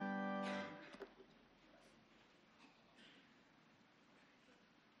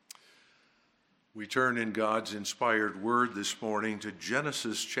We turn in God's inspired word this morning to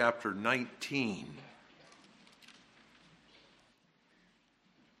Genesis chapter 19.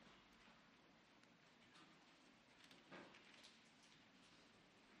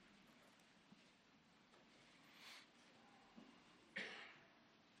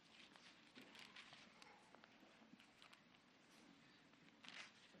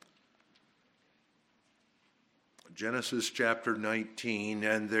 Genesis chapter 19,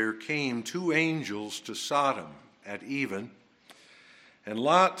 and there came two angels to Sodom at even, and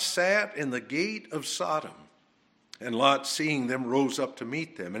Lot sat in the gate of Sodom. And Lot, seeing them, rose up to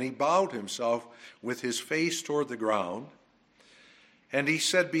meet them, and he bowed himself with his face toward the ground. And he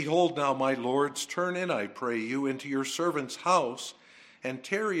said, Behold now, my lords, turn in, I pray you, into your servant's house, and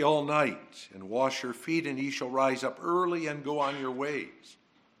tarry all night, and wash your feet, and ye shall rise up early and go on your ways.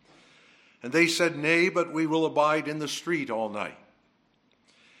 And they said, Nay, but we will abide in the street all night.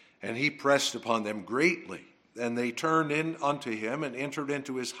 And he pressed upon them greatly. And they turned in unto him, and entered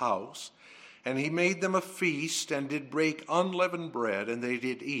into his house. And he made them a feast, and did break unleavened bread, and they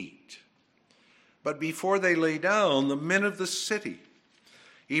did eat. But before they lay down, the men of the city,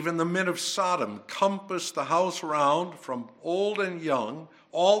 even the men of Sodom, compassed the house round, from old and young,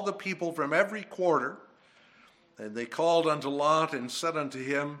 all the people from every quarter. And they called unto Lot, and said unto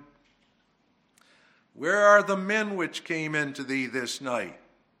him, Where are the men which came into thee this night?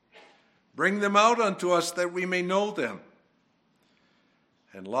 Bring them out unto us, that we may know them.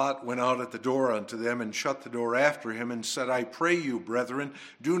 And Lot went out at the door unto them, and shut the door after him, and said, I pray you, brethren,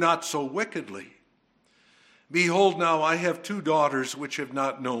 do not so wickedly. Behold now, I have two daughters which have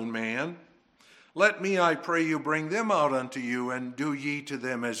not known man. Let me, I pray you, bring them out unto you, and do ye to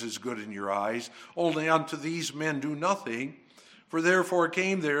them as is good in your eyes. Only unto these men do nothing, for therefore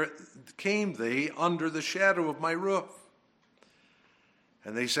came they under the shadow of my roof.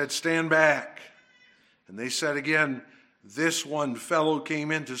 And they said, Stand back. And they said again, This one fellow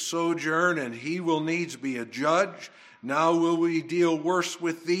came in to sojourn, and he will needs be a judge. Now will we deal worse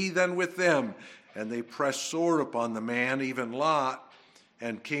with thee than with them. And they pressed sore upon the man, even Lot,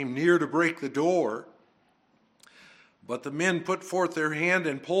 and came near to break the door. But the men put forth their hand,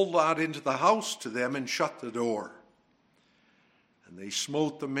 and pulled Lot into the house to them, and shut the door. And they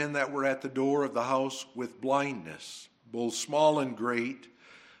smote the men that were at the door of the house with blindness, both small and great,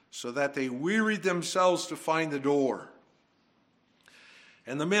 so that they wearied themselves to find the door.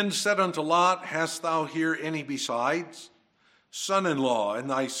 And the men said unto Lot, Hast thou here any besides? Son-in-law, and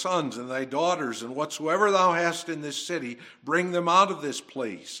thy sons, and thy daughters, and whatsoever thou hast in this city, bring them out of this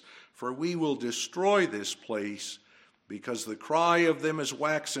place, for we will destroy this place, because the cry of them is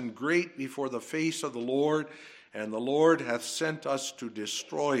waxen great before the face of the Lord, and the Lord hath sent us to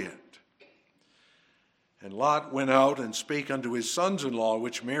destroy it. And Lot went out and spake unto his sons-in-law,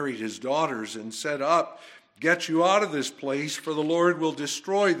 which married his daughters, and said, Up, get you out of this place, for the Lord will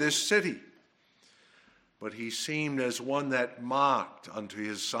destroy this city. But he seemed as one that mocked unto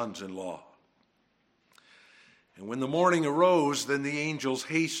his sons-in-law. And when the morning arose, then the angels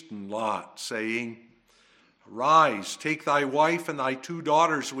hastened Lot, saying, Arise, take thy wife and thy two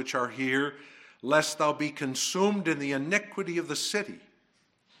daughters which are here, lest thou be consumed in the iniquity of the city.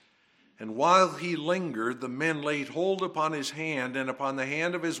 And while he lingered, the men laid hold upon his hand, and upon the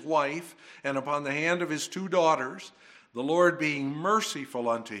hand of his wife, and upon the hand of his two daughters, the Lord being merciful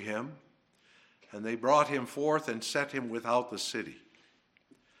unto him. And they brought him forth, and set him without the city.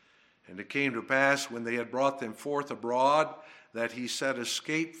 And it came to pass, when they had brought them forth abroad, that he said,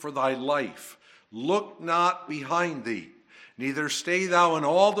 Escape for thy life, look not behind thee. Neither stay thou in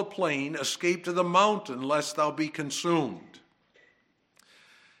all the plain, escape to the mountain, lest thou be consumed.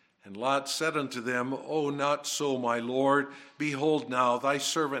 And Lot said unto them, O not so, my Lord. Behold now, thy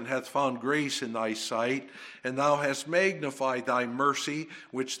servant hath found grace in thy sight, and thou hast magnified thy mercy,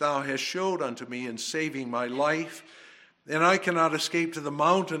 which thou hast showed unto me in saving my life. And I cannot escape to the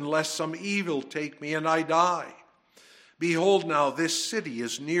mountain, lest some evil take me, and I die. Behold now, this city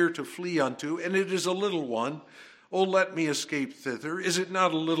is near to flee unto, and it is a little one. O let me escape thither. Is it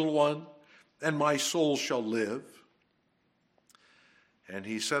not a little one? And my soul shall live. And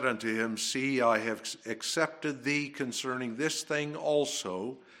he said unto him, See, I have accepted thee concerning this thing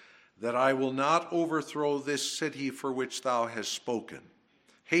also, that I will not overthrow this city for which thou hast spoken.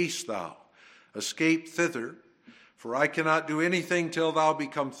 Haste thou, escape thither, for I cannot do anything till thou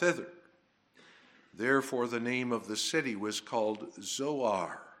become thither. Therefore the name of the city was called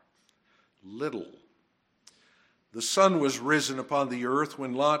Zoar, little. The sun was risen upon the earth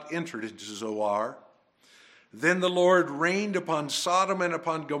when Lot entered into Zoar. Then the Lord rained upon Sodom and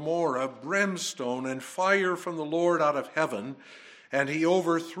upon Gomorrah brimstone and fire from the Lord out of heaven, And he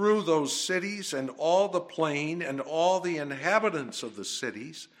overthrew those cities and all the plain and all the inhabitants of the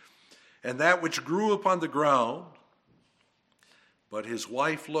cities and that which grew upon the ground. But his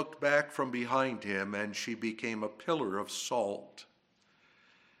wife looked back from behind him, and she became a pillar of salt.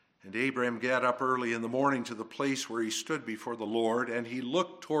 And Abram got up early in the morning to the place where he stood before the Lord, and he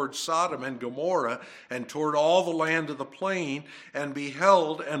looked toward Sodom and Gomorrah and toward all the land of the plain, and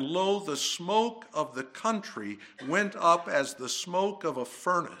beheld, and lo, the smoke of the country went up as the smoke of a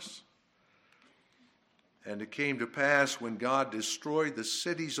furnace. And it came to pass, when God destroyed the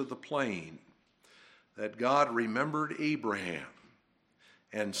cities of the plain, that God remembered Abraham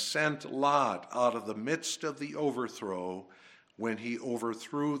and sent Lot out of the midst of the overthrow, when he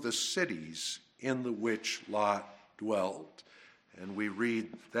overthrew the cities in the which Lot dwelt. And we read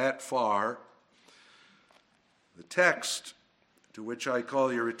that far. The text to which I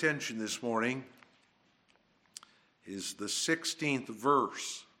call your attention this morning is the 16th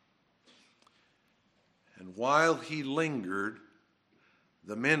verse. And while he lingered,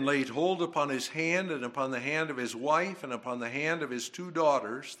 the men laid hold upon his hand and upon the hand of his wife and upon the hand of his 2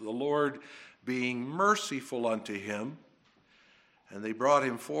 daughters, the Lord being merciful unto him. And they brought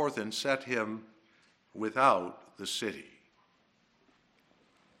him forth and set him without the city.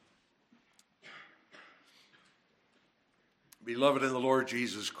 Beloved in the Lord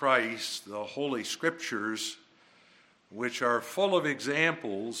Jesus Christ, the Holy Scriptures, which are full of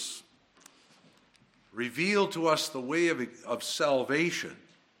examples, reveal to us the way of salvation.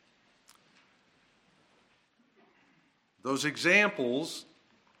 Those examples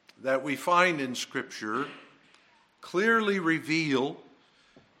that we find in Scripture clearly reveal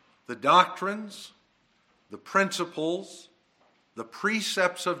the doctrines, the principles, the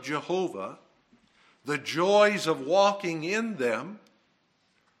precepts of Jehovah, the joys of walking in them,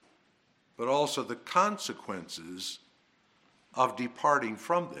 but also the consequences of departing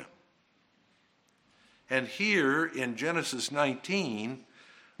from them. And here in Genesis 19,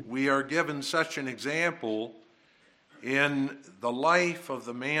 we are given such an example in the life of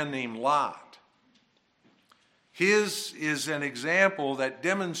the man named Lot. His is an example that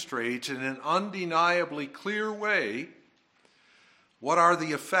demonstrates in an undeniably clear way what are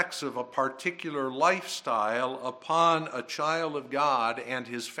the effects of a particular lifestyle upon a child of God and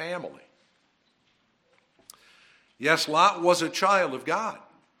his family. Yes, Lot was a child of God.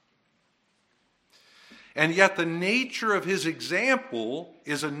 And yet the nature of his example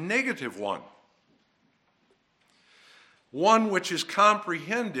is a negative one. One which is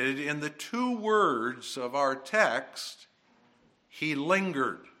comprehended in the 2 words of our text, he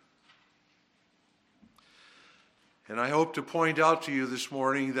lingered. And I hope to point out to you this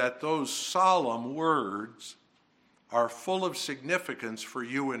morning that those solemn words are full of significance for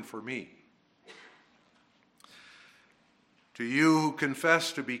you and for me. To you who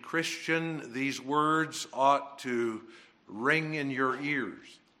confess to be Christian, these words ought to ring in your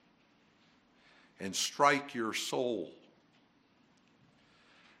ears and strike your soul.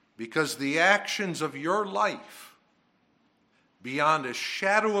 Because the actions of your life, beyond a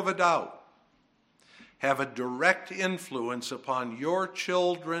shadow of a doubt, have a direct influence upon your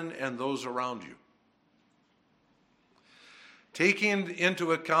children and those around you. Taking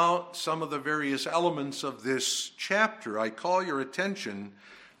into account some of the various elements of this chapter, I call your attention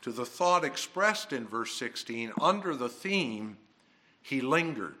to the thought expressed in verse 16 under the theme, he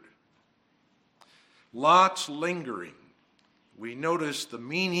lingered. Lot's lingering. We notice the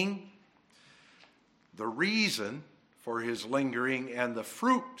meaning, the reason for his lingering, and the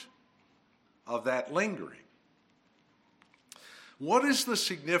fruit of that lingering. What is the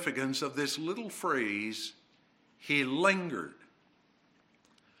significance of this little phrase, he lingered?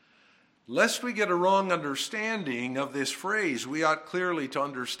 Lest we get a wrong understanding of this phrase, we ought clearly to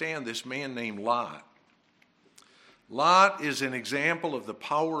understand this man named Lot. Lot is an example of the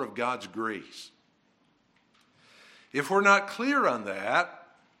power of God's grace. If we're not clear on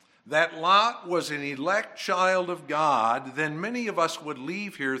that Lot was an elect child of God, then many of us would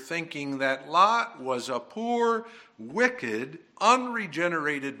leave here thinking that Lot was a poor, wicked,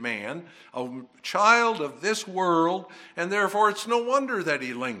 unregenerated man, a child of this world, and therefore it's no wonder that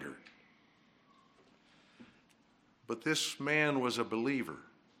he lingered. But this man was a believer,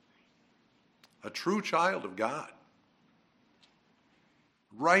 a true child of God,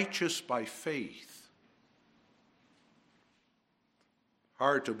 righteous by faith.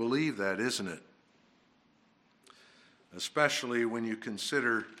 Hard to believe that, isn't it? Especially when you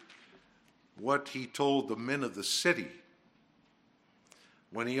consider what he told the men of the city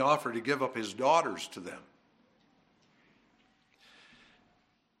when he offered to give up his daughters to them.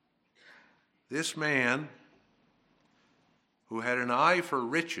 This man, who had an eye for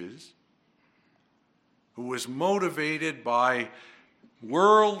riches, who was motivated by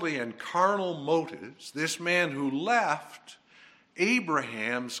worldly and carnal motives, this man who left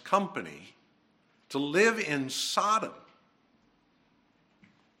Abraham's company to live in Sodom,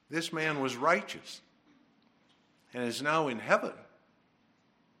 this man was righteous and is now in heaven.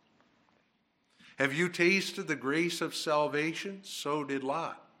 Have you tasted the grace of salvation? So did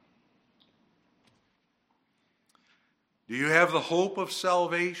Lot. Do you have the hope of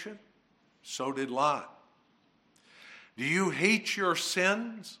salvation? So did Lot. Do you hate your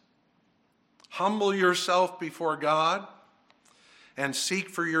sins? Humble yourself before God and seek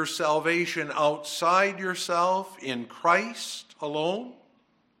for your salvation outside yourself in Christ alone?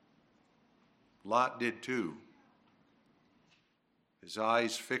 Lot did too. His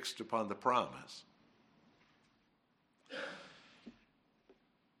eyes fixed upon the promise.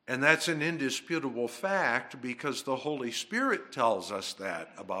 And that's an indisputable fact because the Holy Spirit tells us that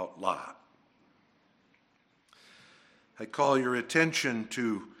about Lot. I call your attention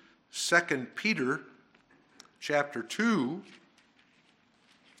to 2 Peter chapter 2,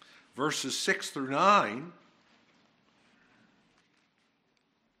 verses 6 through 9,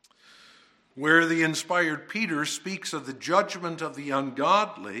 where the inspired Peter speaks of the judgment of the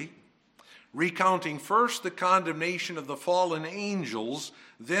ungodly, recounting first the condemnation of the fallen angels,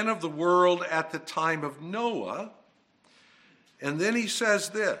 then of the world at the time of Noah. And then he says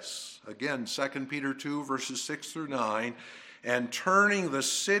this, again, 2 Peter 2, verses 6 through 9, and turning the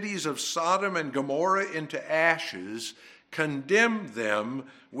cities of Sodom and Gomorrah into ashes, condemned them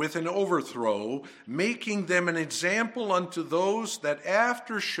with an overthrow, making them an example unto those that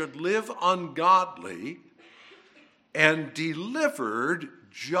after should live ungodly, and delivered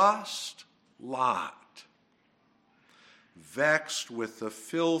just Lot, vexed with the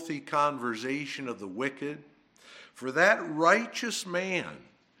filthy conversation of the wicked. For that righteous man,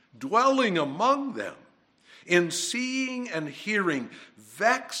 dwelling among them, in seeing and hearing,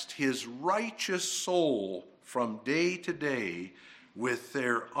 vexed his righteous soul from day to day with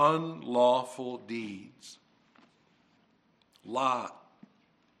their unlawful deeds. Lot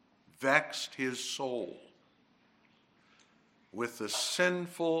vexed his soul with the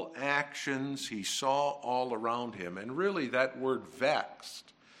sinful actions he saw all around him. And really, that word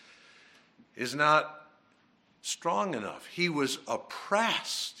vexed is not strong enough. He was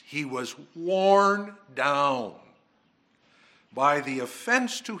oppressed. He was worn down by the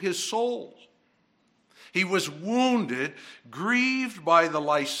offense to his soul. He was wounded, grieved by the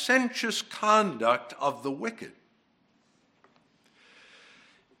licentious conduct of the wicked.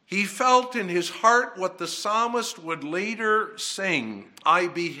 He felt in his heart what the psalmist would later sing, I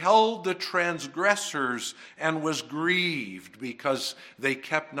beheld the transgressors and was grieved because they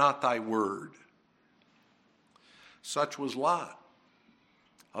kept not thy word. Such was Lot,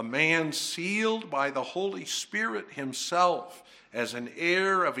 a man sealed by the Holy Spirit himself as an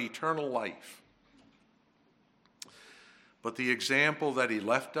heir of eternal life. But the example that he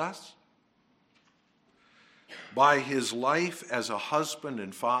left us, by his life as a husband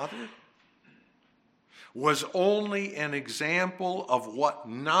and father, was only an example of what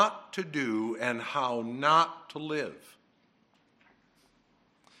not to do and how not to live.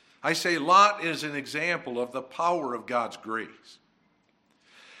 I say Lot is an example of the power of God's grace.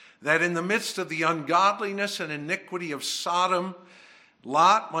 That in the midst of the ungodliness and iniquity of Sodom,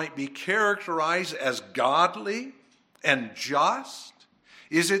 Lot might be characterized as godly and just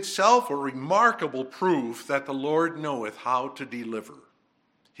is itself a remarkable proof that the Lord knoweth how to deliver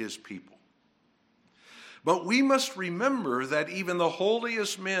his people. But we must remember that even the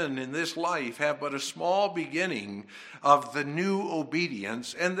holiest men in this life have but a small beginning of the new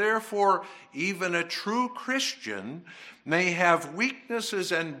obedience, and therefore even a true Christian may have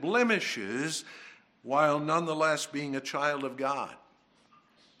weaknesses and blemishes while nonetheless being a child of God.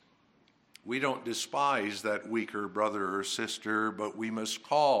 We don't despise that weaker brother or sister, but we must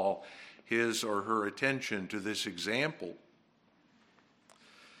call his or her attention to this example.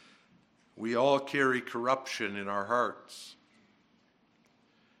 We all carry corruption in our hearts,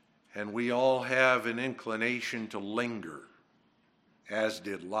 and we all have an inclination to linger, as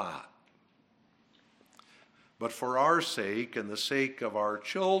did Lot. But for our sake and the sake of our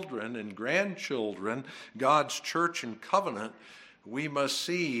children and grandchildren, God's church and covenant, we must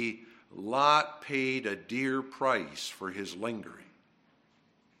see Lot paid a dear price for his lingering.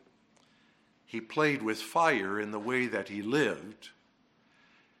 He played with fire in the way that he lived,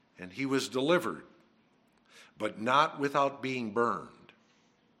 and he was delivered, but not without being burned.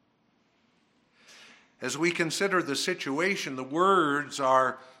 As we consider the situation, the words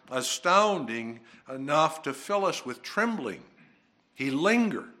are astounding enough to fill us with trembling He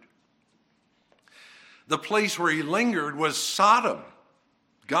lingered. The place where he lingered was Sodom,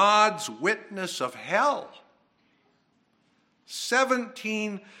 God's witness of hell.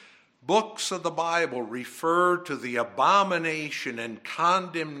 17 books of the Bible refer to the abomination and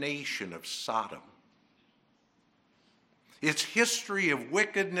condemnation of Sodom. Its history of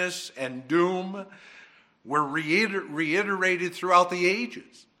wickedness and doom were reiterated throughout the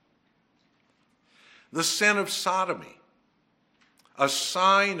ages. The sin of sodomy, a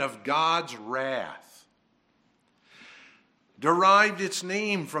sign of God's wrath, derived its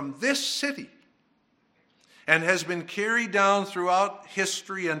name from this city and has been carried down throughout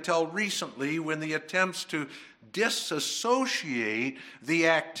history until recently, when the attempts to disassociate the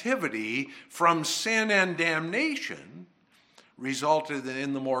activity from sin and damnation resulted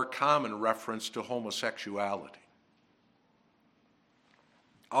in the more common reference to homosexuality.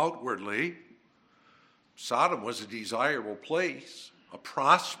 Outwardly, Sodom was a desirable place, a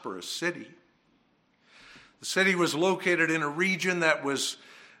prosperous city. The city was located in a region that was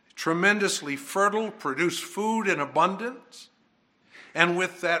tremendously fertile, produced food in abundance, and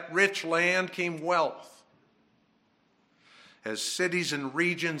with that rich land came wealth. As cities and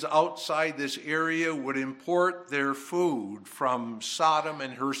regions outside this area would import their food from Sodom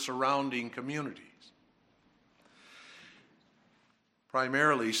and her surrounding communities.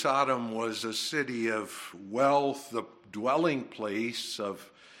 Primarily, Sodom was a city of wealth, the dwelling place of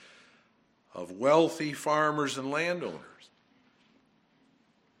wealthy farmers and landowners.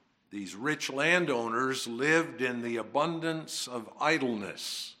 These rich landowners lived in the abundance of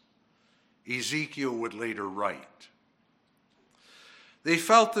idleness, Ezekiel would later write. They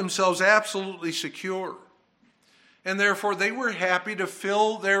felt themselves absolutely secure, and therefore they were happy to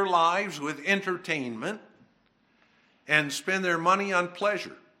fill their lives with entertainment and spend their money on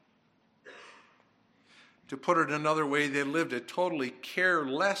pleasure. To put it another way, they lived a totally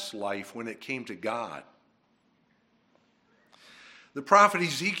careless life when it came to God. The prophet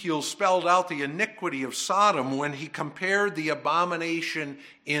Ezekiel spelled out the iniquity of Sodom when he compared the abomination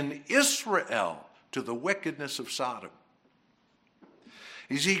in Israel to the wickedness of Sodom.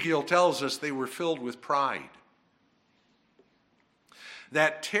 Ezekiel tells us they were filled with pride.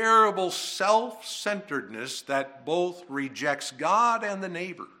 That terrible self-centeredness that both rejects God and the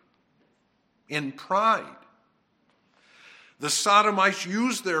neighbor. In pride, the Sodomites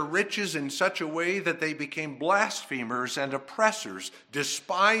used their riches in such a way that they became blasphemers and oppressors,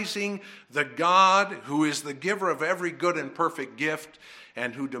 despising the God who is the giver of every good and perfect gift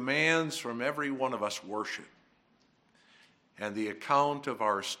and who demands from every one of us worship and the account of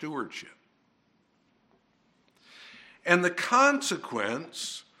our stewardship. And the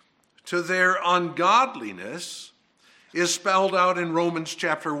consequence to their ungodliness is spelled out in Romans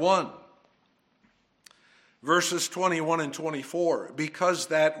chapter 1, verses 21 and 24. Because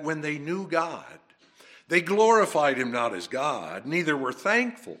that when they knew God, they glorified him not as God, neither were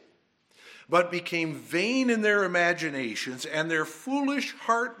thankful, but became vain in their imaginations, and their foolish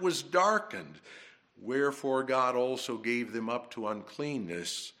heart was darkened. Wherefore God also gave them up to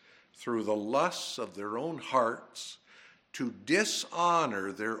uncleanness through the lusts of their own hearts, to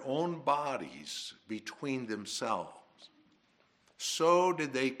dishonor their own bodies between themselves. So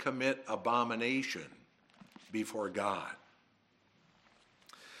did they commit abomination before God.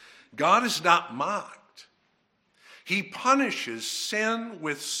 God is not mocked. He punishes sin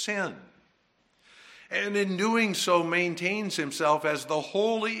with sin, and in doing so maintains himself as the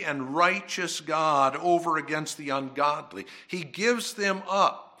holy and righteous God over against the ungodly. He gives them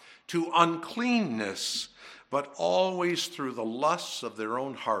up to uncleanness, but always through the lusts of their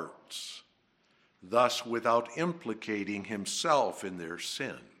own hearts, thus without implicating himself in their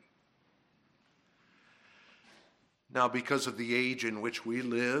sin. Now, because of the age in which we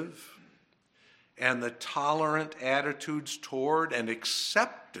live and the tolerant attitudes toward and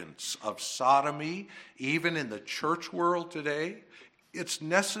acceptance of sodomy, even in the church world today, it's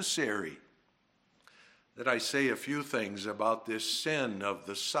necessary that I say a few things about this sin of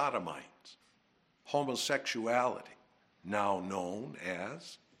the Sodomites. Homosexuality, now known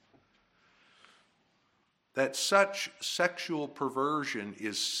as. That such sexual perversion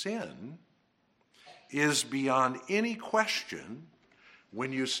is sin is beyond any question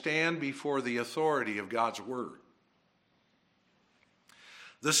when you stand before the authority of God's word.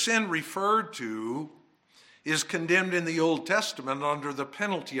 The sin referred to is condemned in the Old Testament under the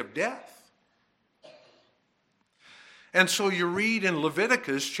penalty of death. And so you read in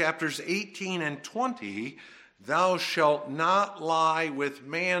Leviticus chapters 18 and 20, "Thou shalt not lie with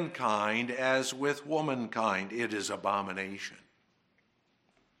mankind as with womankind. It is abomination."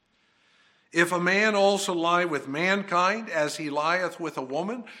 If a man also lie with mankind as he lieth with a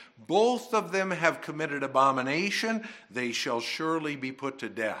woman, both of them have committed abomination. They shall surely be put to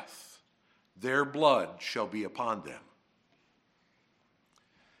death. Their blood shall be upon them.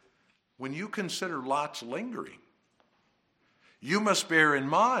 When you consider Lot's lingering, you must bear in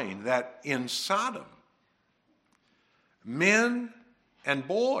mind that in Sodom, men and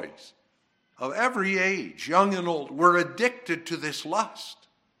boys of every age, young and old, were addicted to this lust.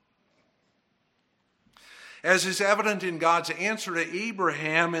 As is evident in God's answer to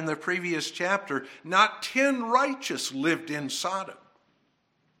Abraham in the previous chapter, not 10 righteous lived in Sodom.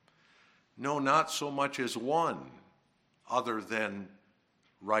 No, not so much as one other than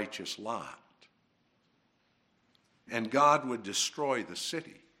righteous Lot. And God would destroy the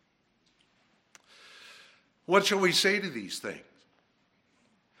city. What shall we say to these things?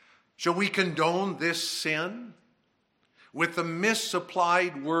 Shall we condone this sin with the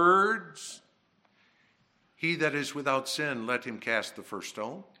misapplied words, "He that is without sin, let him cast the first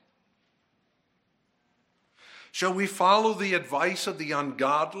stone"? Shall we follow the advice of the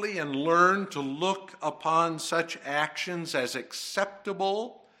ungodly and learn to look upon such actions as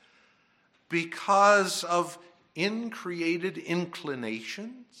acceptable because of increated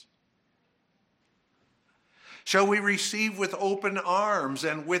inclinations? Shall we receive with open arms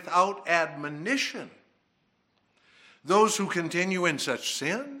and without admonition those who continue in such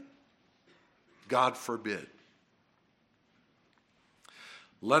sin? God forbid.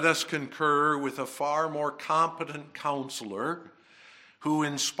 Let us concur with a far more competent counselor who,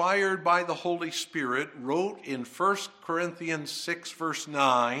 inspired by the Holy Spirit, wrote in 1 Corinthians 6, verse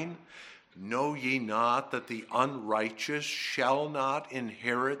 9, "Know ye not that the unrighteous shall not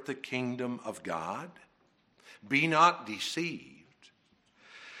inherit the kingdom of God? Be not deceived.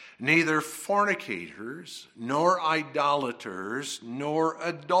 Neither fornicators, nor idolaters, nor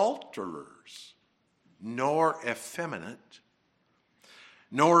adulterers, nor effeminate,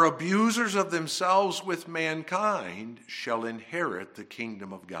 nor abusers of themselves with mankind shall inherit the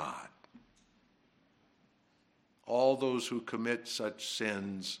kingdom of God." All those who commit such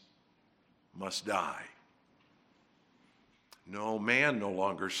sins must die. No, man no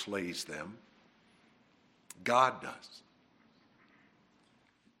longer slays them. God does.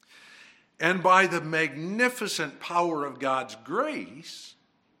 And by the magnificent power of God's grace,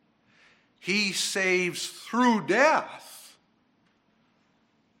 he saves through death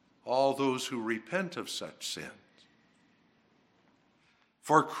all those who repent of such sins.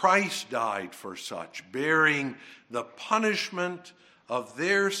 For Christ died for such, bearing the punishment of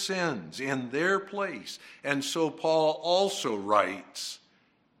their sins in their place. And so Paul also writes,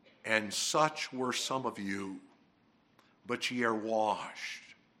 "And such were some of you, but ye are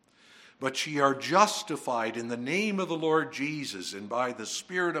washed, but ye are justified in the name of the Lord Jesus, and by the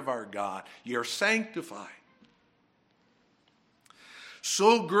Spirit of our God, ye are sanctified."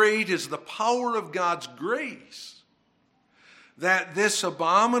 So great is the power of God's grace that this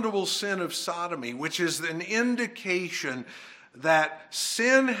abominable sin of sodomy, which is an indication that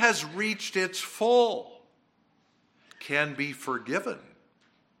sin has reached its full, can be forgiven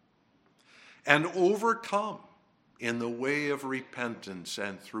and overcome in the way of repentance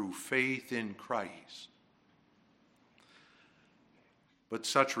and through faith in Christ. But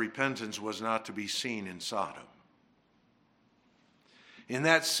such repentance was not to be seen in Sodom. In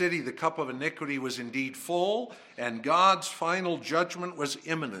that city, the cup of iniquity was indeed full, and God's final judgment was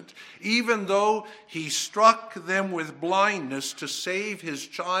imminent. Even though he struck them with blindness to save his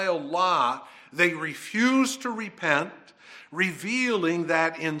child Lot, they refused to repent, revealing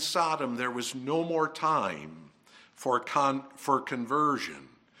that in Sodom there was no more time for conversion,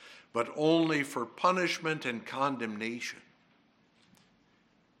 but only for punishment and condemnation.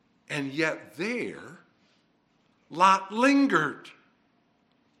 And yet there, Lot lingered.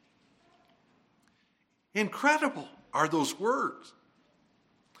 Incredible are those words.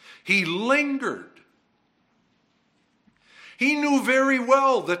 He lingered. He knew very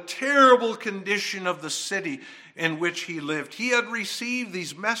well the terrible condition of the city in which he lived. He had received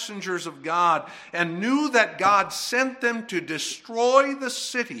these messengers of God and knew that God sent them to destroy the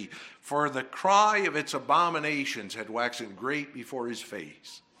city, for the cry of its abominations had waxen great before his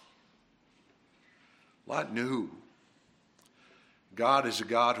face. Lot knew God is a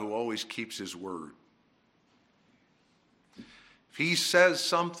God who always keeps his word. If he says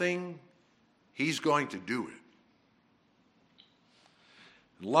something, he's going to do it.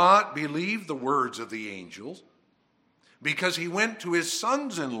 Lot believed the words of the angels because he went to his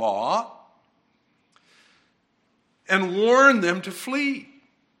sons-in-law and warned them to flee.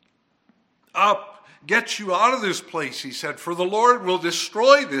 "Up, get you out of this place," he said, "for the Lord will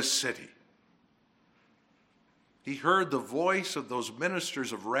destroy this city." He heard the voice of those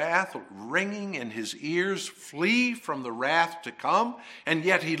ministers of wrath ringing in his ears, flee from the wrath to come, and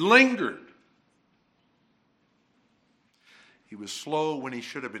yet he lingered. He was slow when he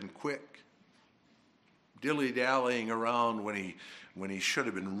should have been quick, dilly-dallying around when he should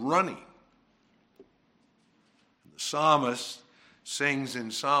have been running. The psalmist sings in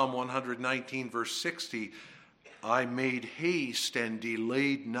Psalm 119, verse 60, I made haste and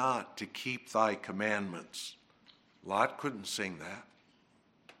delayed not to keep thy commandments. Lot couldn't sing that.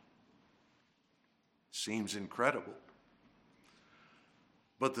 Seems incredible.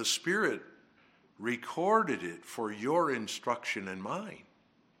 But the Spirit recorded it for your instruction and mine.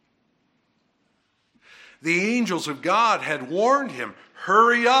 The angels of God had warned him,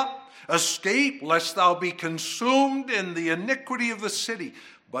 hurry up, escape, lest thou be consumed in the iniquity of the city.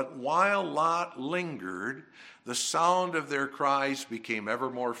 But while Lot lingered, the sound of their cries became ever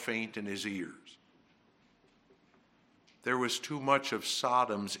more faint in his ears. There was too much of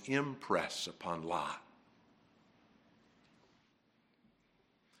Sodom's impress upon Lot.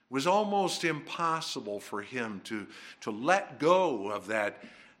 It was almost impossible for him to let go of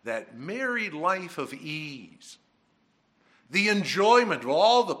that married life of ease, the enjoyment of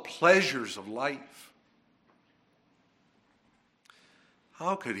all the pleasures of life.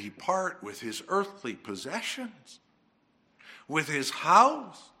 How could he part with his earthly possessions, with his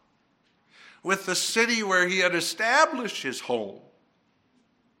house, with the city where he had established his home?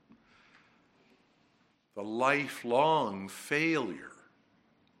 The lifelong failure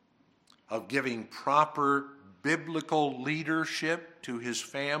of giving proper biblical leadership to his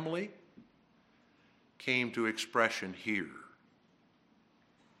family came to expression here.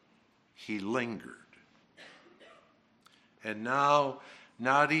 He lingered. And now,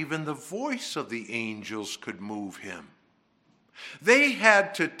 not even the voice of the angels could move him. They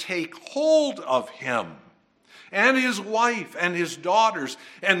had to take hold of him and his wife and his daughters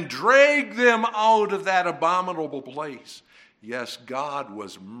and drag them out of that abominable place. Yes, God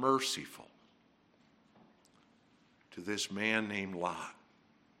was merciful to this man named Lot.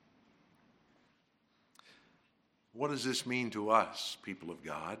 What does this mean to us, people of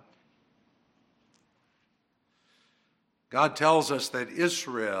God? God tells us that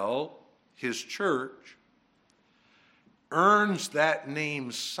Israel, his church, earns that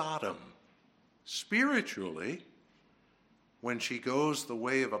name Sodom spiritually when she goes the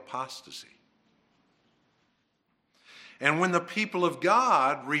way of apostasy. And when the people of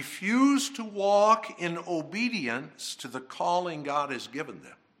God refuse to walk in obedience to the calling God has given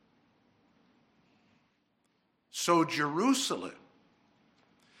them. So Jerusalem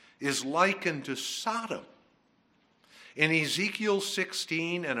is likened to Sodom in Ezekiel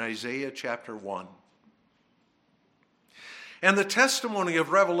 16 and Isaiah chapter 1. And the testimony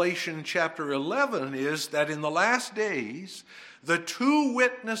of Revelation chapter 11 is that in the last days, the two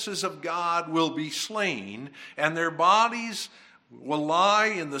witnesses of God will be slain, and their bodies will lie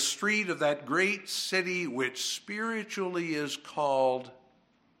in the street of that great city which spiritually is called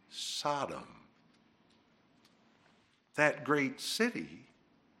Sodom. That great city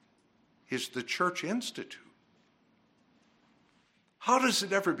is the Church Institute. How does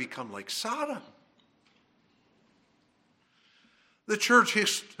it ever become like Sodom? The church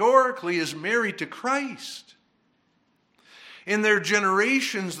historically is married to Christ. In their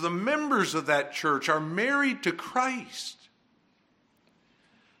generations, the members of that church are married to Christ.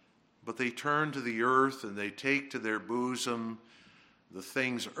 But they turn to the earth and they take to their bosom the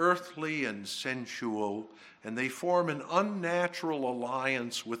things earthly and sensual, and they form an unnatural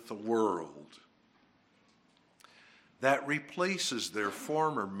alliance with the world that replaces their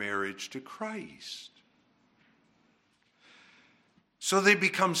former marriage to Christ. So they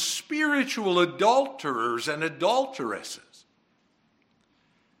become spiritual adulterers and adulteresses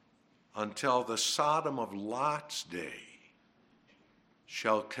until the Sodom of Lot's day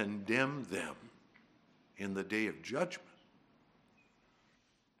shall condemn them in the day of judgment.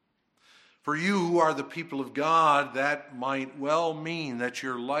 For you who are the people of God, that might well mean that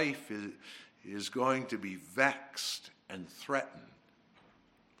your life is going to be vexed and threatened.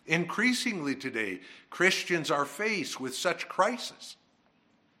 Increasingly today, Christians are faced with such crisis.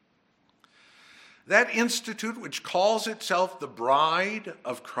 That institute which calls itself the bride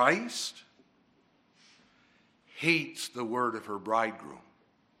of Christ hates the word of her bridegroom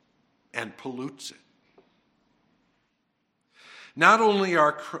and pollutes it. Not only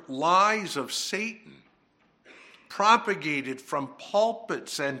are lies of Satan propagated from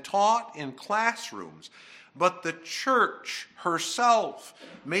pulpits and taught in classrooms, but the church herself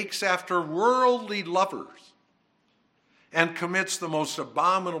makes after worldly lovers and commits the most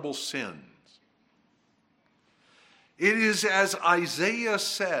abominable sins. It is as Isaiah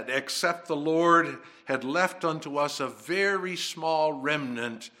said, except the Lord had left unto us a very small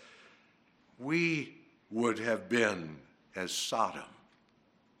remnant, we would have been as Sodom.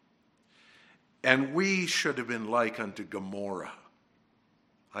 And we should have been like unto Gomorrah.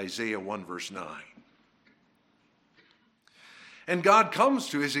 Isaiah 1 verse 9. And God comes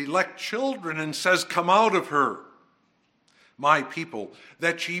to his elect children and says, come out of her, my people,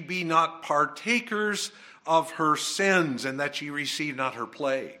 that ye be not partakers of her sins, and that ye receive not her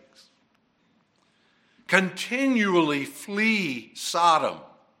plagues. Continually flee Sodom.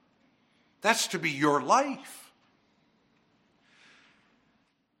 That's to be your life.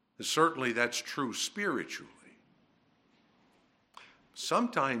 Certainly that's true spiritually.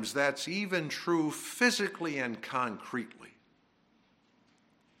 Sometimes that's even true physically and concretely.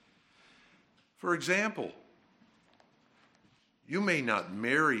 For example, you may not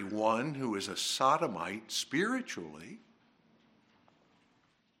marry one who is a sodomite spiritually.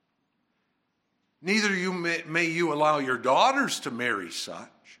 Neither may you allow your daughters to marry such.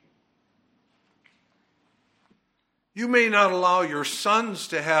 You may not allow your sons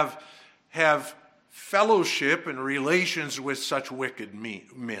to have fellowship and relations with such wicked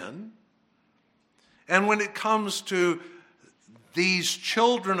men. And when it comes to these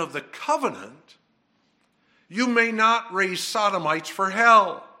children of the covenant, you may not raise sodomites for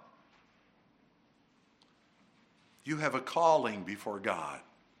hell. You have a calling before God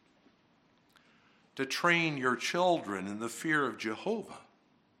to train your children in the fear of Jehovah,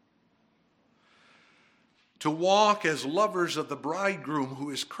 to walk as lovers of the bridegroom who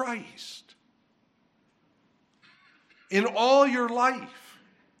is Christ. In all your life,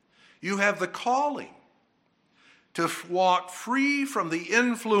 you have the calling to walk free from the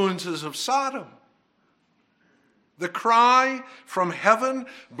influences of Sodom. The cry from heaven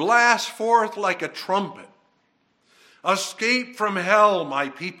blasts forth like a trumpet. Escape from hell, my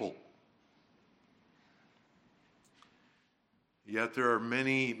people. Yet there are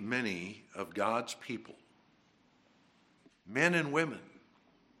many, many of God's people, men and women,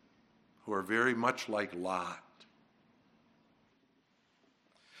 who are very much like Lot.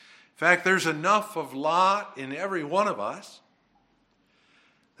 In fact, there's enough of Lot in every one of us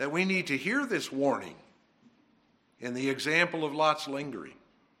that we need to hear this warning in the example of Lot's lingering.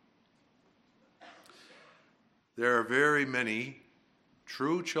 There are very many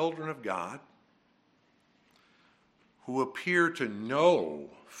true children of God who appear to know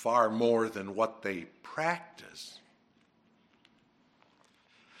far more than what they practice.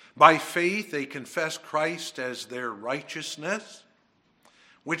 By faith, they confess Christ as their righteousness,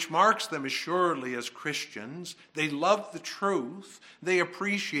 which marks them assuredly as Christians. They love the truth. They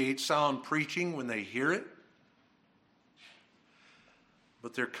appreciate sound preaching when they hear it.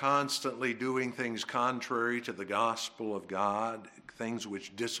 But they're constantly doing things contrary to the gospel of God, things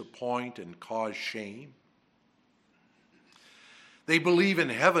which disappoint and cause shame. They believe in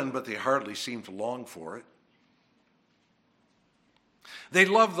heaven, but they hardly seem to long for it. They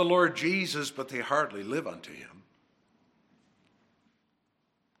love the Lord Jesus, but they hardly live unto him.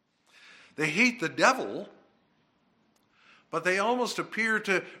 They hate the devil, but they almost appear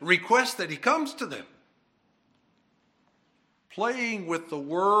to request that he comes to them. Playing with the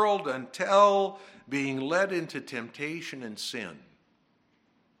world until being led into temptation and sin.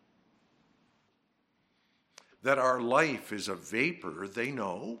 That our life is a vapor, they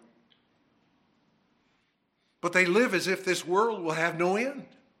know. But they live as if this world will have no end.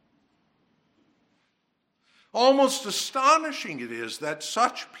 Almost astonishing it is that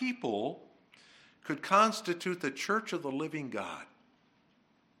such people could constitute the church of the living God.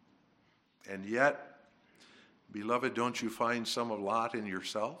 And yet, beloved, don't you find some of Lot in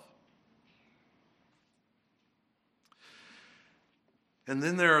yourself? And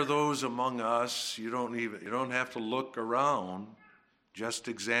then there are those among us, you don't have to look around, just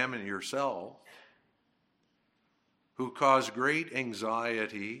examine yourself, who cause great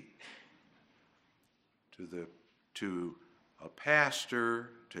anxiety to a pastor,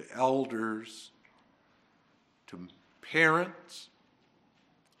 to elders, to parents,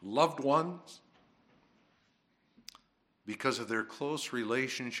 loved ones, because of their close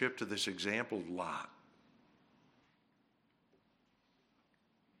relationship to this example of Lot.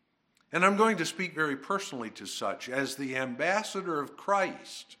 And I'm going to speak very personally to such. As the ambassador of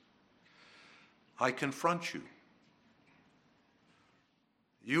Christ, I confront you.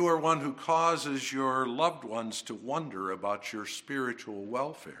 You are one who causes your loved ones to wonder about your spiritual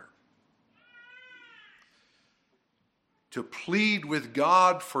welfare. To plead with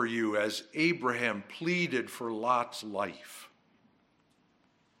God for you as Abraham pleaded for Lot's life.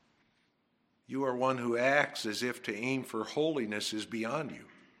 You are one who acts as if to aim for holiness is beyond you.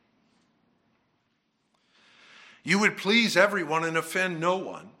 You would please everyone and offend no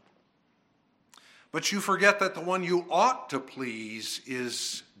one, but you forget that the one you ought to please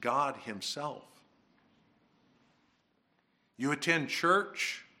is God himself. You attend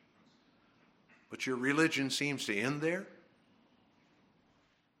church, but your religion seems to end there.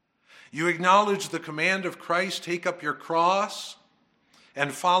 You acknowledge the command of Christ, take up your cross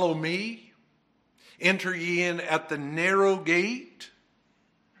and follow me. Enter ye in at the narrow gate.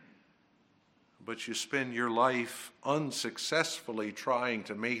 But you spend your life unsuccessfully trying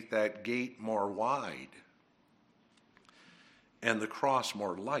to make that gate more wide and the cross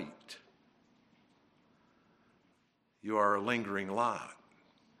more light. You are a lingering lot.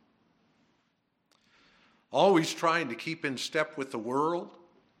 Always trying to keep in step with the world,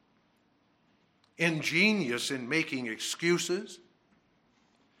 ingenious in making excuses,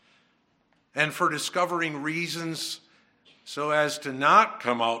 and for discovering reasons so as to not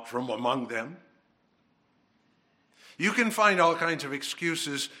come out from among them. You can find all kinds of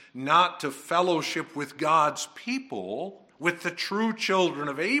excuses not to fellowship with God's people, with the true children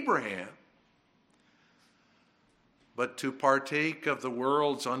of Abraham, but to partake of the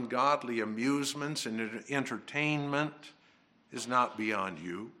world's ungodly amusements and entertainment is not beyond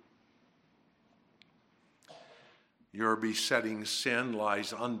you. Your besetting sin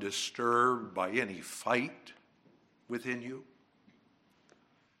lies undisturbed by any fight within you.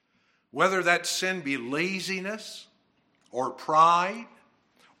 Whether that sin be laziness or pride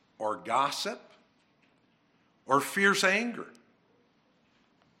or gossip or fierce anger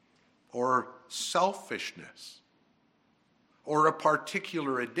or selfishness or a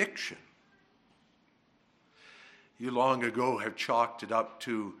particular addiction. You long ago have chalked it up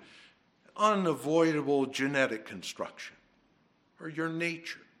to unavoidable genetic construction, or your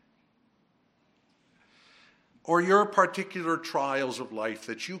nature, or your particular trials of life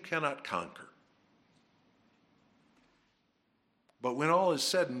that you cannot conquer. But when all is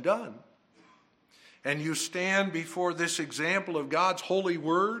said and done, and you stand before this example of God's holy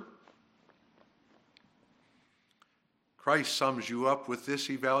word, Christ sums you up with this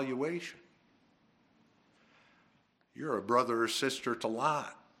evaluation. You're a brother or sister to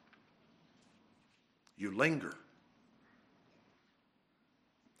Lot. You linger.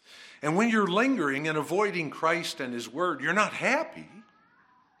 And when you're lingering and avoiding Christ and his word, you're not happy.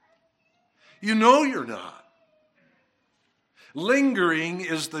 You know you're not. Lingering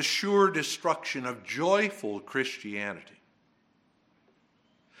is the sure destruction of joyful Christianity.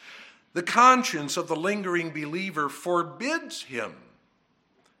 The conscience of the lingering believer forbids him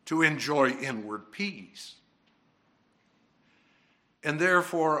to enjoy inward peace. And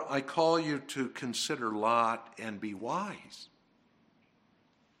therefore, I call you to consider Lot and be wise.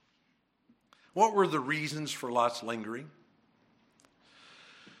 What were the reasons for Lot's lingering?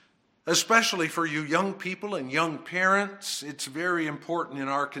 Especially for you young people and young parents, it's very important in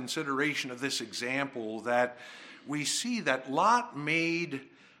our consideration of this example that we see that Lot made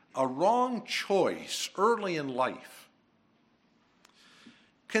a wrong choice early in life.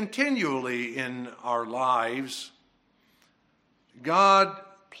 Continually in our lives, God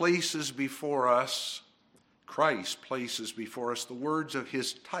places before us, Christ places before us the words of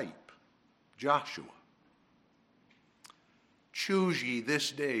his type, Joshua. Choose ye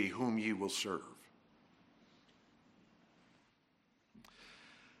this day whom ye will serve.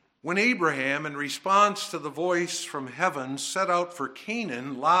 When Abraham, in response to the voice from heaven, set out for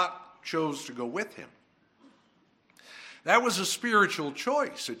Canaan, Lot chose to go with him. That was a spiritual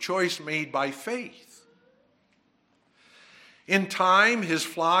choice, a choice made by faith. In time, his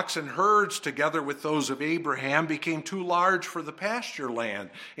flocks and herds, together with those of Abraham, became too large for the pasture land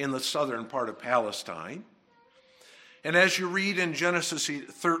in the southern part of Palestine. And as you read in Genesis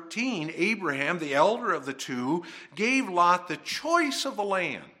 13, Abraham, the elder of the two, gave Lot the choice of the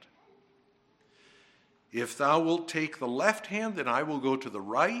land. If thou wilt take the left hand, then I will go to the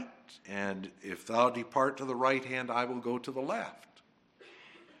right, and if thou depart to the right hand, I will go to the left.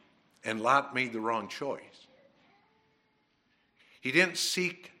 And Lot made the wrong choice. He didn't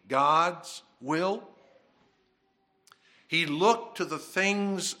seek God's will. He looked to the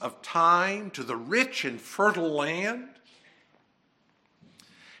things of time, to the rich and fertile land.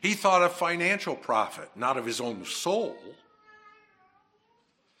 He thought of financial profit, not of his own soul.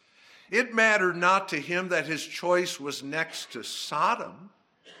 It mattered not to him that his choice was next to Sodom,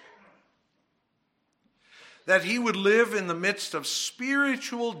 that he would live in the midst of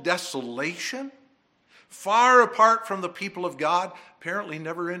spiritual desolation, far apart from the people of God, apparently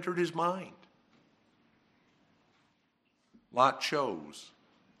never entered his mind. Lot chose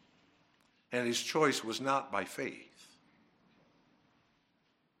and his choice was not by faith.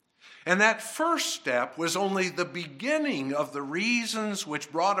 And that first step was only the beginning of the reasons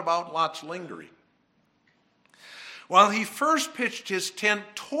which brought about Lot's lingering. While he first pitched his tent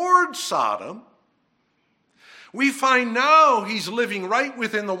toward Sodom, we find now he's living right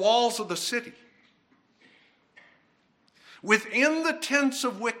within the walls of the city. Within the tents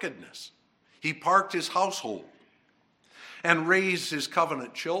of wickedness, he parked his household and raised his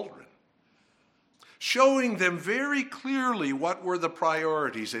covenant children, showing them very clearly what were the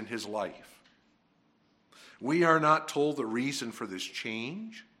priorities in his life. We are not told the reason for this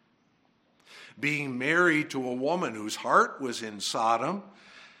change. Being married to a woman whose heart was in Sodom,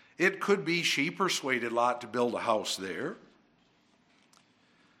 it could be she persuaded Lot to build a house there.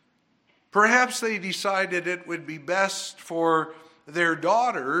 Perhaps they decided it would be best for their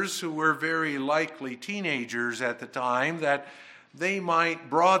daughters, who were very likely teenagers at the time, that they might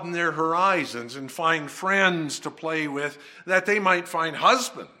broaden their horizons and find friends to play with, that they might find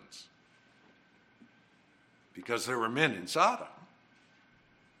husbands, because there were men in Sodom.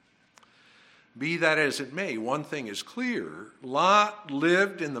 Be that as it may, one thing is clear: Lot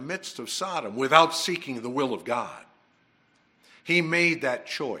lived in the midst of Sodom without seeking the will of God. He made that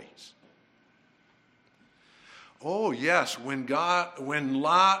choice. Oh yes, when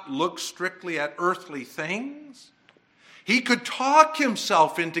Lot looked strictly at earthly things, he could talk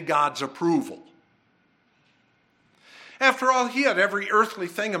himself into God's approval. After all, he had every earthly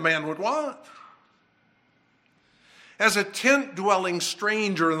thing a man would want. As a tent-dwelling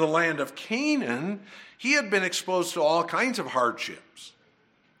stranger in the land of Canaan, he had been exposed to all kinds of hardships.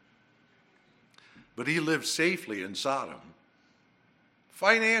 But he lived safely in Sodom,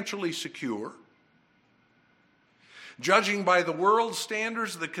 financially secure. Judging by the world's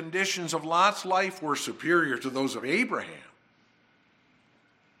standards, the conditions of Lot's life were superior to those of Abraham.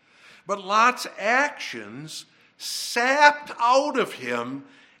 But Lot's actions sapped out of him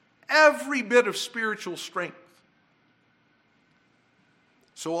every bit of spiritual strength.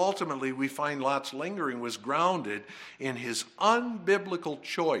 So ultimately, we find Lot's lingering was grounded in his unbiblical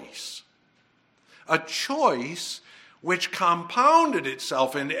choice, a choice which compounded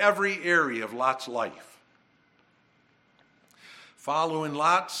itself in every area of Lot's life. Follow in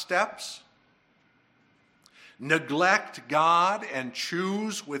Lot's steps, neglect God and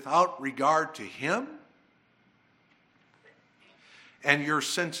choose without regard to him, and your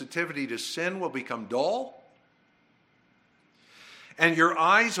sensitivity to sin will become dull, and your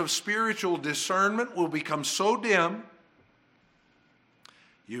eyes of spiritual discernment will become so dim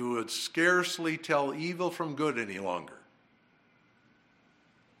you would scarcely tell evil from good any longer.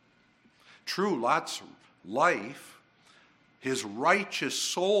 True, Lot's life, his righteous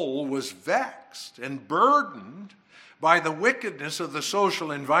soul, was vexed and burdened by the wickedness of the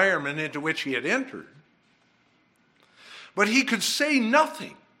social environment into which he had entered. But he could say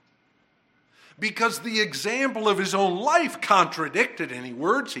nothing, because the example of his own life contradicted any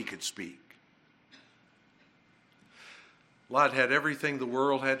words he could speak. Lot had everything the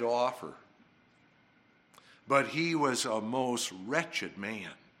world had to offer, but he was a most wretched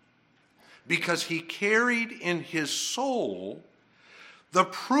man, because he carried in his soul the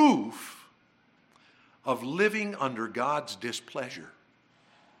proof of living under God's displeasure.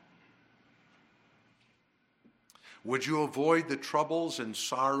 Would you avoid the troubles and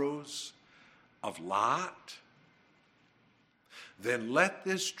sorrows of Lot? Then let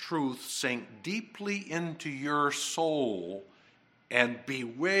this truth sink deeply into your soul and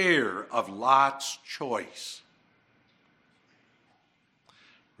beware of Lot's choice.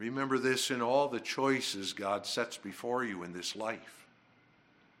 Remember this in all the choices God sets before you in this life.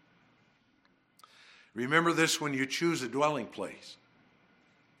 Remember this when you choose a dwelling place.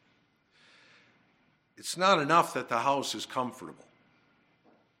 It's not enough that the house is comfortable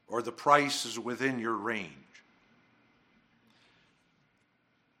or the price is within your range.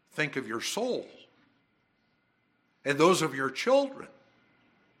 Think of your soul and those of your children.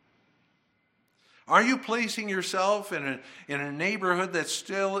 Are you placing yourself in a neighborhood that's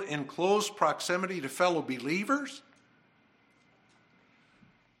still in close proximity to fellow believers?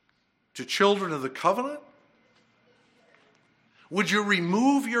 To children of the covenant? Would you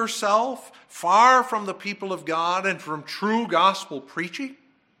remove yourself far from the people of God and from true gospel preaching?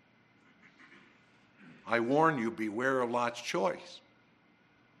 I warn you, beware of Lot's choice.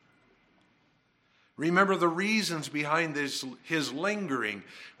 Remember the reasons behind his lingering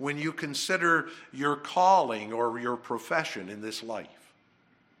when you consider your calling or your profession in this life.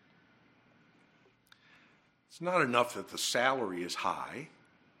 It's not enough that the salary is high,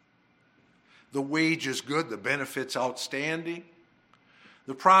 the wage is good, the benefits outstanding,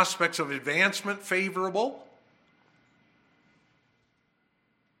 The prospects of advancement favorable?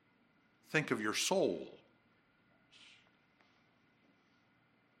 Think of your soul.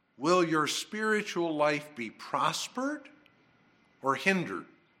 Will your spiritual life be prospered or hindered?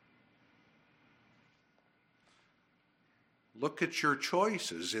 Look at your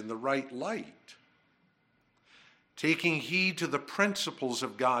choices in the right light. Taking heed to the principles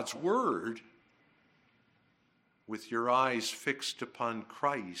of God's Word with your eyes fixed upon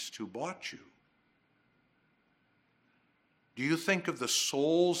Christ who bought you. Do you think of the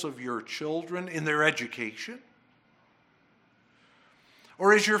souls of your children in their education?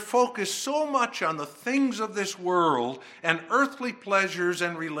 Or is your focus so much on the things of this world and earthly pleasures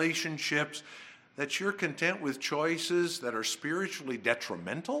and relationships that you're content with choices that are spiritually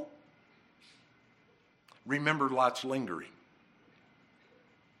detrimental? Remember Lot's lingering.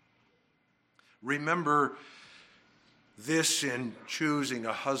 Remember this in choosing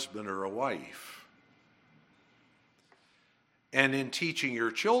a husband or a wife, and in teaching your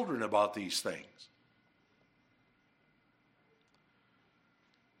children about these things.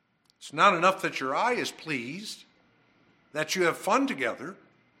 It's not enough that your eye is pleased, that you have fun together.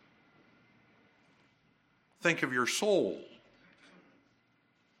 Think of your soul.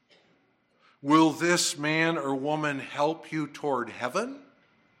 Will this man or woman help you toward heaven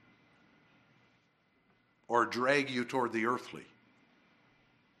or drag you toward the earthly?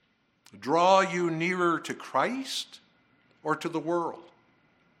 Draw you nearer to Christ or to the world?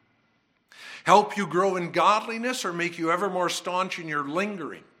 Help you grow in godliness or make you ever more staunch in your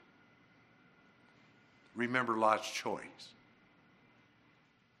lingering? Remember Lot's choice.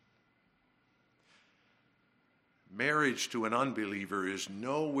 Marriage to an unbeliever is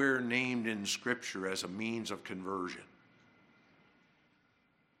nowhere named in Scripture as a means of conversion,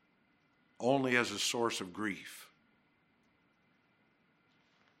 only as a source of grief.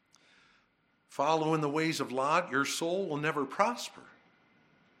 Follow in the ways of Lot, your soul will never prosper.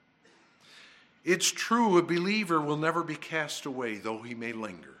 It's true, a believer will never be cast away, though he may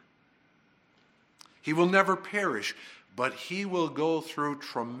linger. He will never perish, but he will go through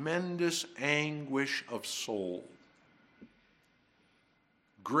tremendous anguish of soul.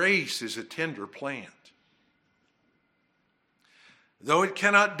 Grace is a tender plant. Though it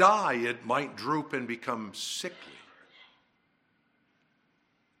cannot die, it might droop and become sickly.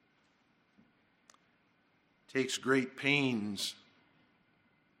 It takes great pains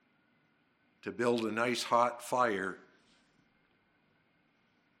to build a nice hot fire.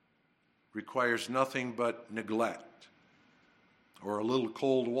 Requires nothing but neglect or a little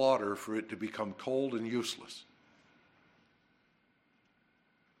cold water for it to become cold and useless.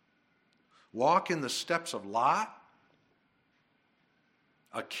 Walk in the steps of Lot.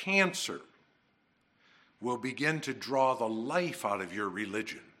 A cancer will begin to draw the life out of your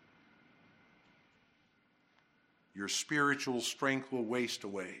religion. Your spiritual strength will waste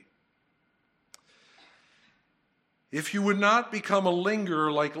away. If you would not become a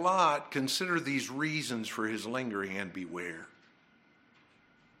lingerer like Lot, consider these reasons for his lingering and beware.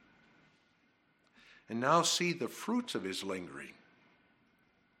 And now see the fruits of his lingering.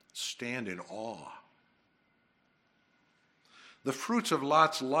 Stand in awe. The fruits of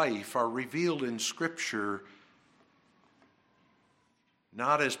Lot's life are revealed in Scripture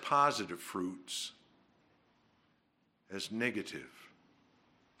not as positive fruits, as negative.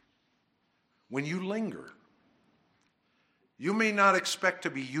 When you linger, you may not expect to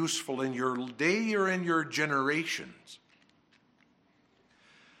be useful in your day or in your generations,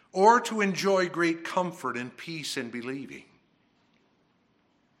 or to enjoy great comfort and peace in believing.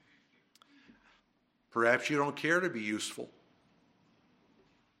 Perhaps you don't care to be useful.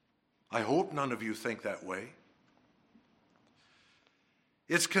 I hope none of you think that way.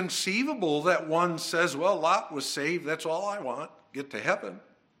 It's conceivable that one says, well, Lot was saved, that's all I want, get to heaven.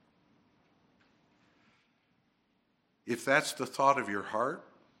 If that's the thought of your heart,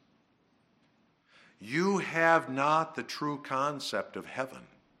 you have not the true concept of heaven,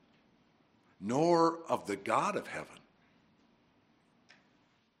 nor of the God of heaven.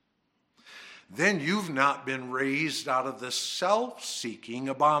 Then you've not been raised out of the self-seeking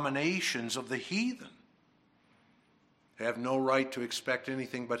abominations of the heathen. Have no right to expect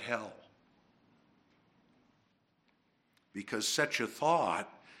anything but hell. Because such a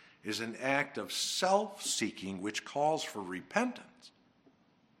thought is an act of self-seeking which calls for repentance.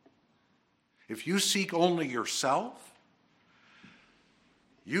 If you seek only yourself,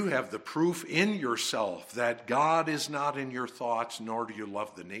 you have the proof in yourself that God is not in your thoughts, nor do you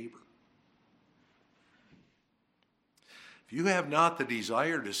love the neighbor. If you have not the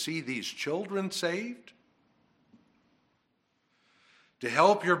desire to see these children saved, to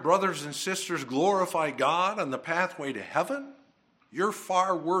help your brothers and sisters glorify God on the pathway to heaven, you're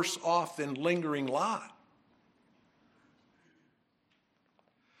far worse off than lingering Lot.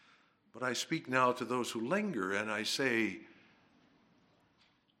 But I speak now to those who linger, and I say,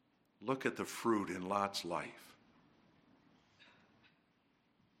 look at the fruit in Lot's life.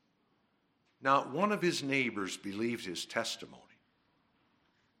 Not one of his neighbors believed his testimony.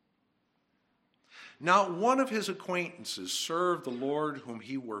 Not one of his acquaintances served the Lord whom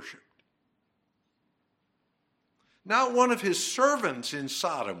he worshiped. Not one of his servants in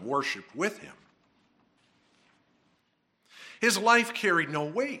Sodom worshiped with him. His life carried no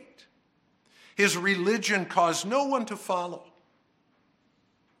weight. His religion caused no one to follow.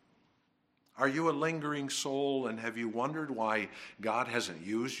 Are you a lingering soul, and have you wondered why God hasn't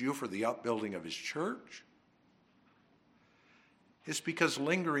used you for the upbuilding of his church? It's because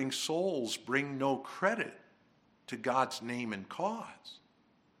lingering souls bring no credit to God's name and cause.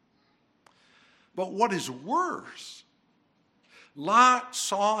 But what is worse, Lot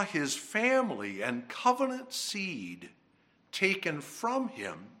saw his family and covenant seed taken from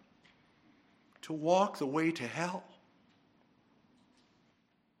him to walk the way to hell.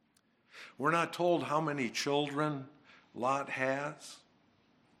 We're not told how many children Lot has.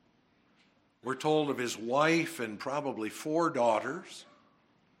 We're told of his wife and probably 4 daughters.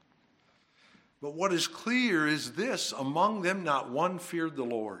 But what is clear is this: among them not one feared the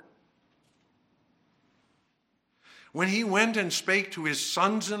Lord. When he went and spake to his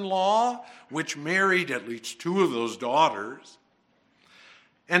sons-in-law, which married at least 2 of those daughters,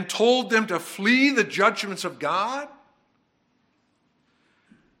 and told them to flee the judgments of God,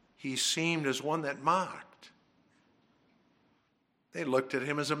 he seemed as one that mocked. They looked at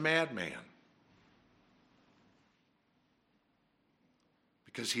him as a madman,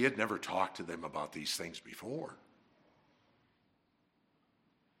 because he had never talked to them about these things before.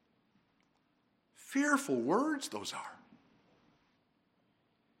 Fearful words those are.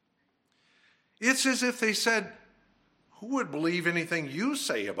 It's as if they said, who would believe anything you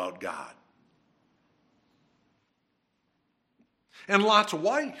say about God? And Lot's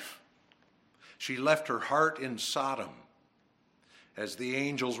wife, she left her heart in Sodom as the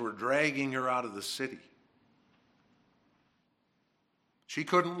angels were dragging her out of the city. She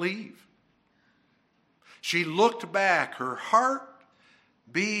couldn't leave. She looked back, her heart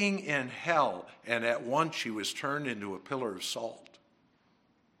being in hell, and at once she was turned into a pillar of salt.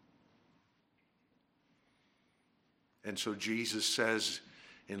 And so Jesus says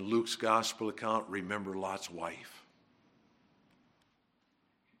in Luke's gospel account, remember Lot's wife.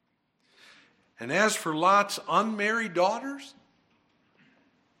 And as for Lot's unmarried daughters,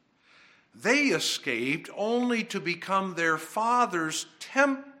 they escaped only to become their father's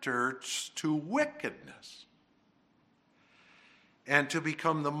tempters to wickedness and to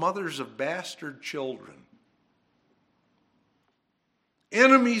become the mothers of bastard children,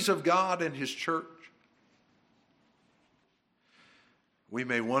 enemies of God and his church. We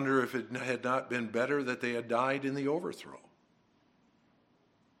may wonder if it had not been better that they had died in the overthrow.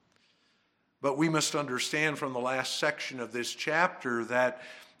 But we must understand from the last section of this chapter that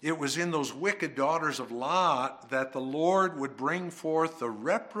it was in those wicked daughters of Lot that the Lord would bring forth the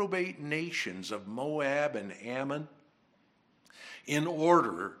reprobate nations of Moab and Ammon in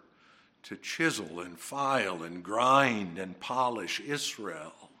order to chisel and file and grind and polish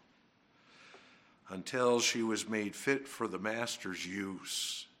Israel until she was made fit for the master's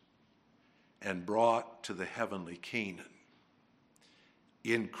use and brought to the heavenly Canaan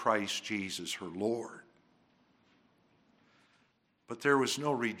in Christ Jesus her Lord. But there was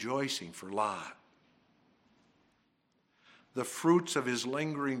no rejoicing for Lot. The fruits of his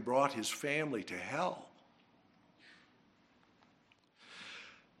lingering brought his family to hell.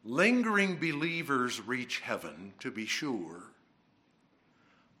 Lingering believers reach heaven, to be sure,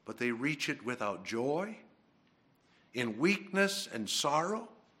 but they reach it without joy, in weakness and sorrow,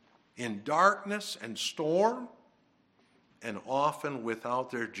 in darkness and storm, and often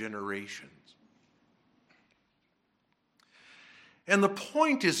without their generations. And the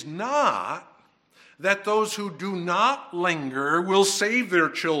point is not that those who do not linger will save their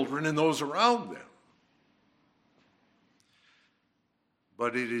children and those around them.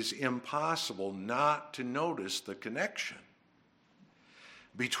 But it is impossible not to notice the connection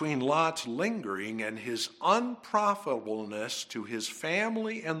between Lot's lingering and his unprofitableness to his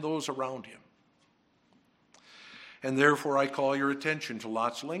family and those around him. And therefore I call your attention to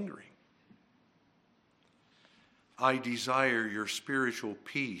Lot's lingering. I desire your spiritual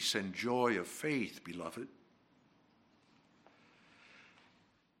peace and joy of faith, beloved.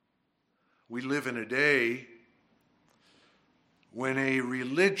 We live in a day when a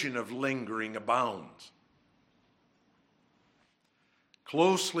religion of lingering abounds,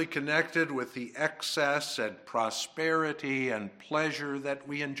 closely connected with the excess and prosperity and pleasure that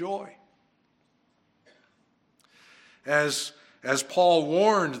we enjoy. As Paul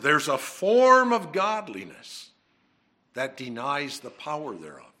warned, there's a form of godliness that denies the power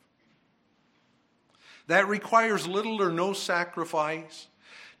thereof. That requires little or no sacrifice,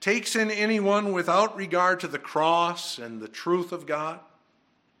 takes in anyone without regard to the cross and the truth of God,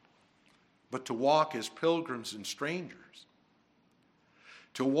 but to walk as pilgrims and strangers,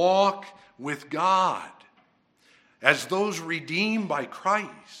 to walk with God as those redeemed by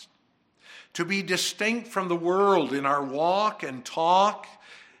Christ, to be distinct from the world in our walk and talk,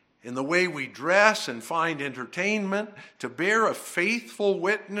 in the way we dress and find entertainment, to bear a faithful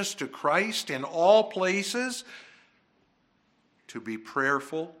witness to Christ in all places, to be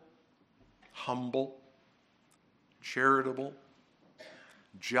prayerful, humble, charitable,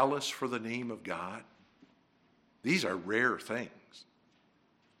 jealous for the name of God. These are rare things.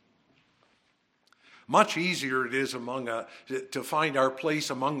 Much easier it is to find our place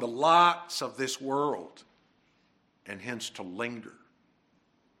among the lots of this world, and hence to linger.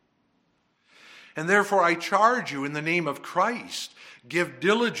 And therefore I charge you in the name of Christ, give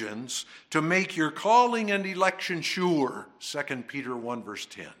diligence to make your calling and election sure. 2 Peter 1 verse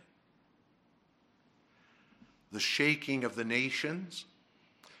 10. The shaking of the nations,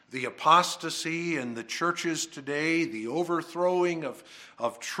 the apostasy in the churches today, the overthrowing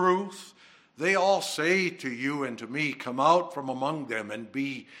of truth, they all say to you and to me, come out from among them and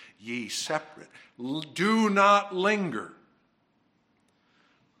be ye separate. Do not linger.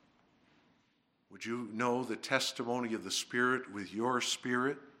 Would you know the testimony of the Spirit with your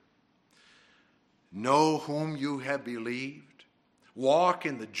spirit? Know whom you have believed. Walk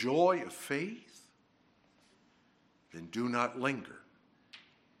in the joy of faith. Then do not linger.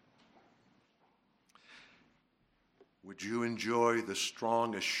 Would you enjoy the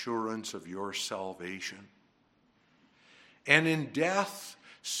strong assurance of your salvation? And in death,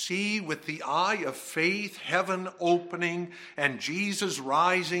 see with the eye of faith heaven opening and Jesus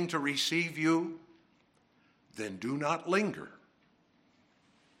rising to receive you? Then do not linger.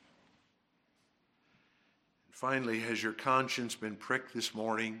 Finally, has your conscience been pricked this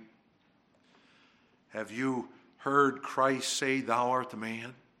morning? Have you heard Christ say, "Thou art the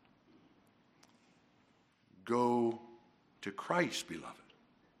man"? Go to Christ, beloved.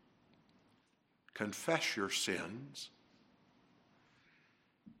 Confess your sins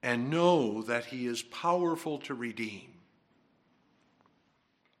and know that he is powerful to redeem.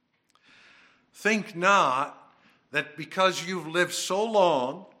 Think not that because you've lived so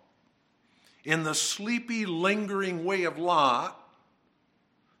long in the sleepy, lingering way of Lot,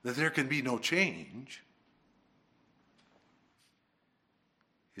 that there can be no change.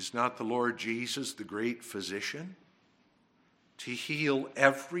 Is not the Lord Jesus the great physician to heal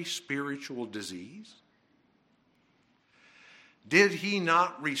every spiritual disease? Did he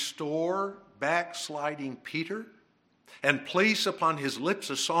not restore backsliding Peter and place upon his lips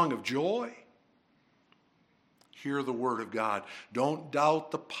a song of joy? Hear the word of God. Don't doubt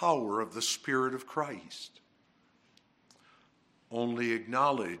the power of the Spirit of Christ. Only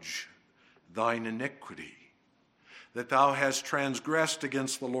acknowledge thine iniquity, that thou hast transgressed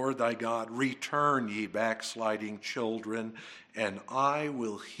against the Lord thy God. Return, ye backsliding children, and I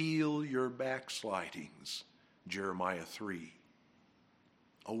will heal your backslidings. Jeremiah 3.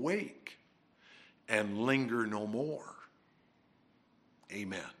 Awake and linger no more.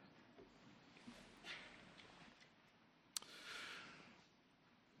 Amen.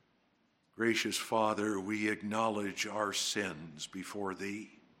 Gracious Father, we acknowledge our sins before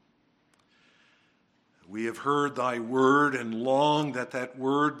thee. We have heard thy word and long that that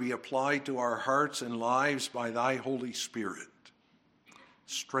word be applied to our hearts and lives by thy Holy Spirit.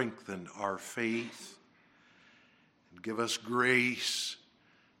 Strengthen our faith and give us grace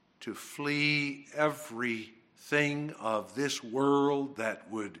to flee everything of this world that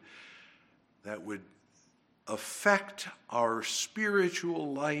would affect our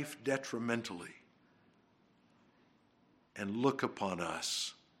spiritual life detrimentally, and look upon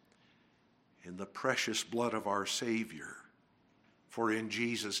us in the precious blood of our Savior. For in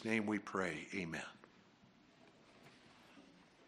Jesus' name we pray, amen.